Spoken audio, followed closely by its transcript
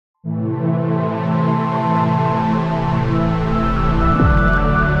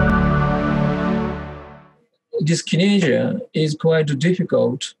dyskinesia is quite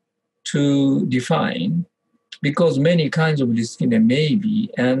difficult to define because many kinds of dyskinesia may be,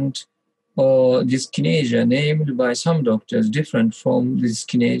 and or dyskinesia named by some doctors different from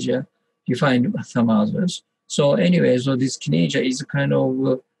dyskinesia defined by some others. So anyway, so dyskinesia is a kind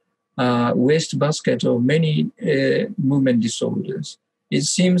of waste basket of many movement disorders. It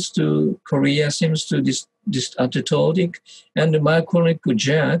seems to, Korea seems to antipsychotic, and the myoclonic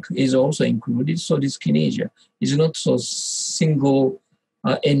jerk is also included. So dyskinesia is not so single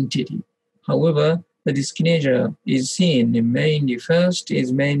entity. However, the dyskinesia is seen mainly, first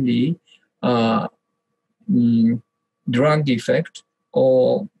is mainly drug effect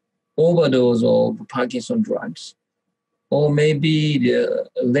or overdose of Parkinson drugs, or maybe the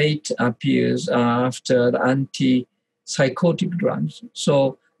late appears after the antipsychotic drugs.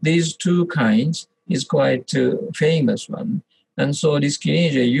 So these two kinds is quite a famous one. And so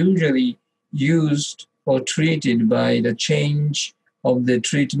dyskinesia usually used or treated by the change of the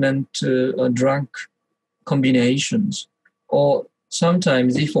treatment drug combinations, or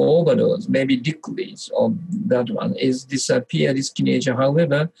sometimes if overdose, maybe decrease of that one is disappear dyskinesia.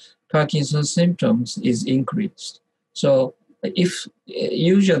 However, Parkinson's symptoms is increased. So if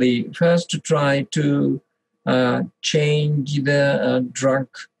usually first to try to change the drug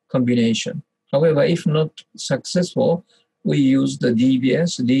combination. However, if not successful, we use the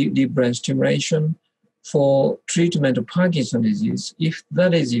DBS, deep brain stimulation, for treatment of Parkinson's disease. If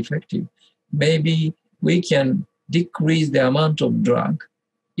that is effective, maybe we can decrease the amount of drug.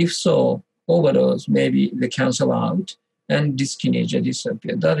 If so, overdose, maybe they cancel out and dyskinesia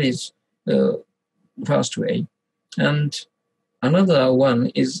disappear. That is the first way. And another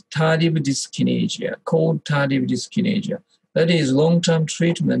one is tardive dyskinesia, called tardive dyskinesia. That is long-term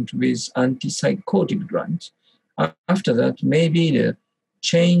treatment with antipsychotic drugs. After that, maybe the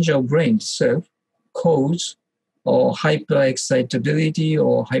change of brain itself cause or hyperexcitability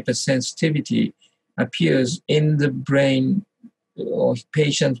or hypersensitivity appears in the brain or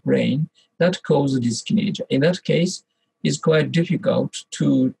patient's brain that causes dyskinesia. In that case, it's quite difficult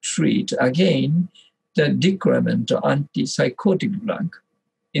to treat. Again, the decrement of antipsychotic drug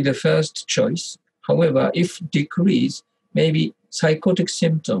is the first choice. However, if decrease, maybe psychotic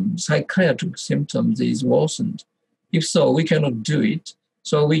symptoms, psychiatric symptoms is worsened. If so, we cannot do it.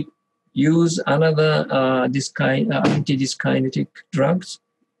 So we use another antidyskinetic drugs,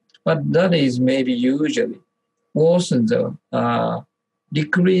 but that is maybe usually worsen the,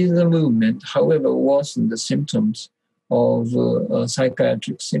 decrease the movement, however, worsen the symptoms of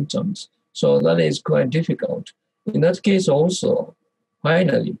psychiatric symptoms. So that is quite difficult. In that case also,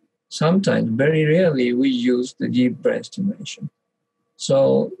 finally, sometimes, very rarely, we use the deep brain stimulation.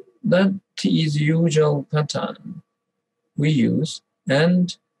 So that is the usual pattern we use.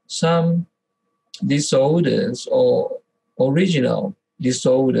 And some disorders or original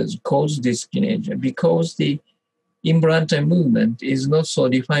disorders cause dyskinesia because the involuntary movement is not so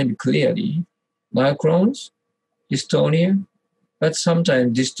defined clearly. Myoclonus, dystonia, but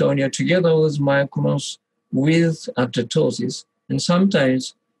sometimes dystonia together with myoclonus with apoptosis, and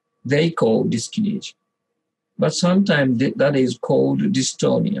sometimes they call dyskinesia. But sometimes that is called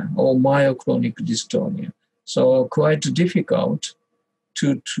dystonia or myoclonic dystonia. So quite difficult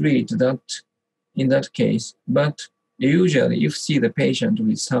to treat that in that case. But usually if you see the patient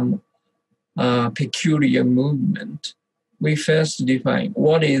with some peculiar movement, we first define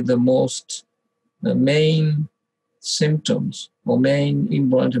what is the main symptoms or main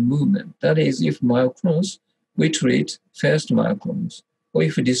involuntary movement. That is, if myoclonus, we treat first myoclonus. Or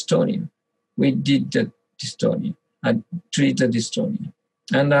if dystonia, we did the dystonia and treat the dystonia.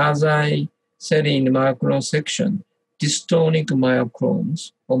 And as I said in the myoclonus section, dystonic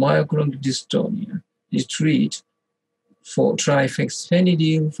myoclonus or myoclonic dystonia is treated for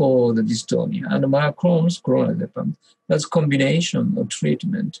trifexfenidine for the dystonia, and myoclonus clonazepam. That's combination of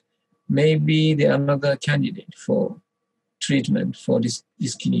treatment. Maybe the another candidate for treatment for this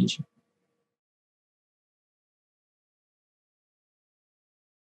dyskinesia.